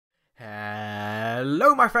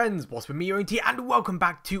Hello my friends, what's with me, ONT, and welcome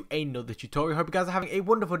back to another tutorial. Hope you guys are having a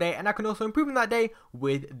wonderful day, and I can also improve on that day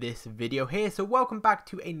with this video here. So welcome back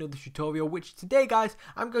to another tutorial, which today guys,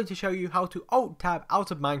 I'm going to show you how to alt-tab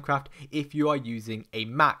out of Minecraft if you are using a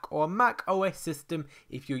Mac or a Mac OS system,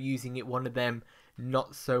 if you're using it one of them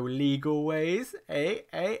not so legal ways,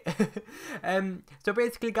 so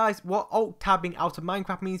basically guys, what alt-tabbing out of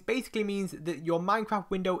Minecraft means, basically means that your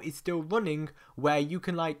Minecraft window is still running, where you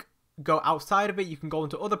can like go outside of it, you can go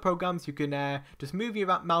into other programs, you can just move your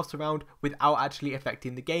mouse around without actually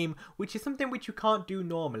affecting the game, which is something which you can't do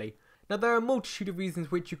normally. Now there are a multitude of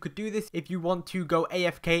reasons which you could do this. If you want to go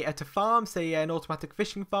AFK at a farm, say an automatic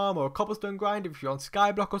fishing farm or a cobblestone grind, if you're on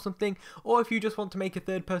Skyblock or something, or if you just want to make a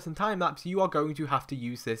third-person time-lapse, you are going to have to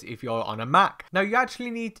use this if you're on a Mac. Now you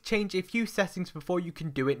actually need to change a few settings before you can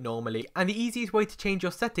do it normally, and the easiest way to change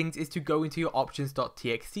your settings is to go into your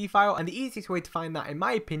options.txt file, and the easiest way to find that in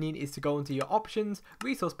my opinion is to go into your options,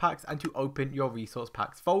 resource packs, and to open your resource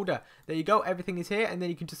packs folder. There you go, everything is here, and then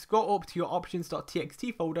you can just scroll up to your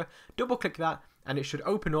options.txt folder, double click that, and it should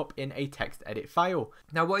open up in a text edit file.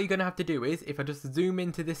 Now what you're going to have to do is, if I just zoom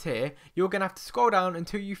into this here, you're going to have to scroll down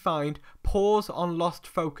until you find pause on lost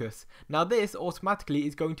focus. Now this automatically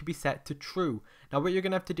is going to be set to true. Now what you're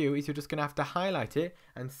going to have to do is you're just going to have to highlight it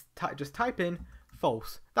and just type in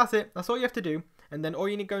false. That's it, that's all you have to do. And then all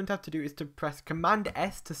you're going to have to do is to press Command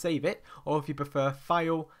S to save it, or if you prefer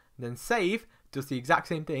file then save, does the exact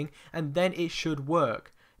same thing, and then it should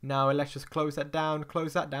work. Now let's just close that down,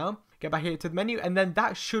 get back here to the menu, and then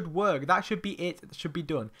that should work. That should be it, that should be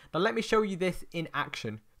done. Now let me show you this in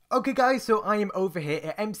action. Okay guys, so I am over here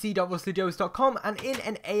at mc.rustlyjoes.com and in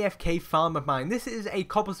an AFK farm of mine. This is a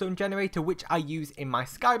cobblestone generator which I use in my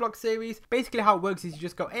Skyblock series. Basically how it works is you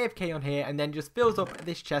just go AFK on here and then just fills up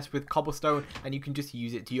this chest with cobblestone and you can just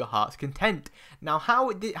use it to your heart's content. Now how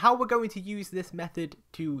we're going to use this method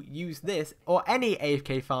to use this, or any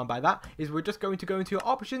AFK farm by that, is we're just going to go into your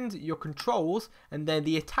options, your controls, and then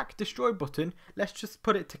the attack destroy button. Let's just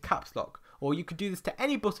put it to caps lock. Or you could do this to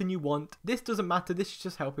any button you want. This doesn't matter, this is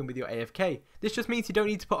just helping with your AFK. This just means you don't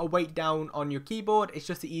need to put a weight down on your keyboard, it's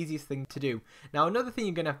just the easiest thing to do. Now another thing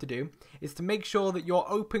you're going to have to do is to make sure that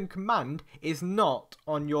your open command is not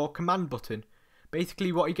on your command button.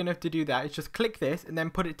 Basically what you're going to have to do there is just click this and then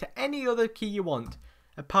put it to any other key you want,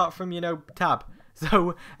 apart from, you know, tab.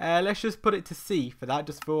 So let's just put it to C for that,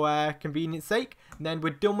 just for convenience sake. And then we're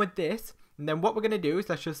done with this. And then what we're going to do is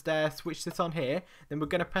let's just switch this on here. Then we're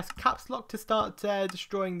going to press caps lock to start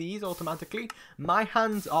destroying these automatically. My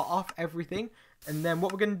hands are off everything. And then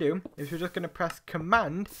what we're going to do is we're just going to press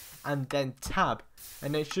command and then tab.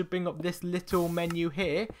 And it should bring up this little menu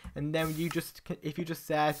here. And then you just, if you just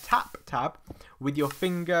tap tab with your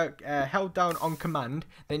finger held down on command,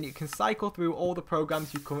 then you can cycle through all the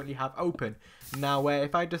programs you currently have open. Now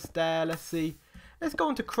if I just, let's see. Let's go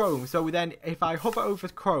into Chrome. So then if I hover over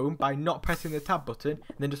Chrome by not pressing the tab button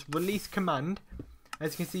and then just release command,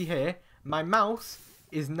 as you can see here, my mouse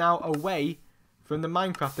is now away from the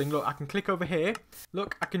Minecraft thing. Look, I can click over here.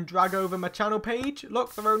 Look, I can drag over my channel page.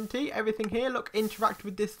 Look, the Ronan, everything here. Look, interact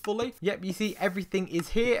with this fully. Yep, you see everything is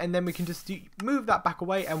here, and then we can just move that back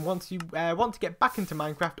away. And once you want to get back into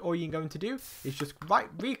Minecraft, all you're going to do is just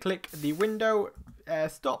re-click the window,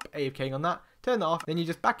 stop AFKing on that, turn that off, then you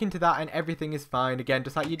just back into that and everything is fine again.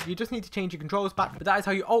 Just like you just need to change your controls back, but that is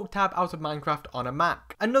how you alt tab out of Minecraft on a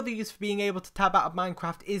Mac. Another use for being able to tab out of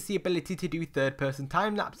Minecraft is the ability to do third-person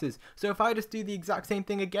time lapses. So if I just do the exact same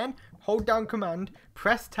thing again, hold down command,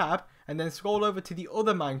 press tab, and then scroll over to the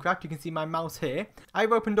other Minecraft, you can see my mouse here.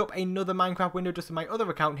 I've opened up another Minecraft window just on my other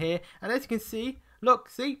account here, and as you can see,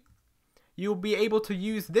 look, see, you'll be able to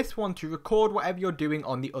use this one to record whatever you're doing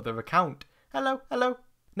on the other account. Hello, hello.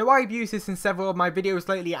 Now I've used this in several of my videos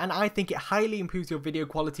lately, and I think it highly improves your video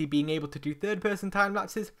quality being able to do third-person time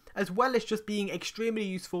lapses, as well as just being extremely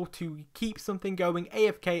useful to keep something going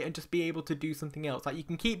AFK and just be able to do something else. Like you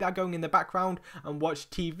can keep that going in the background and watch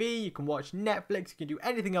TV, you can watch Netflix, you can do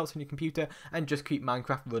anything else on your computer and just keep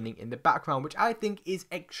Minecraft running in the background, which I think is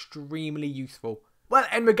extremely useful. Well,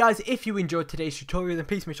 anyway guys, if you enjoyed today's tutorial, then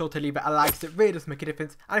please make sure to leave it a like, because it really does make a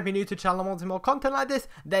difference. And if you're new to the channel and want some more content like this,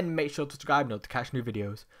 then make sure to subscribe in order to catch new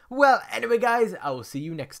videos. Well, anyway guys, I will see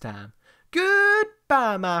you next time.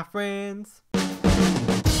 Goodbye, my friends.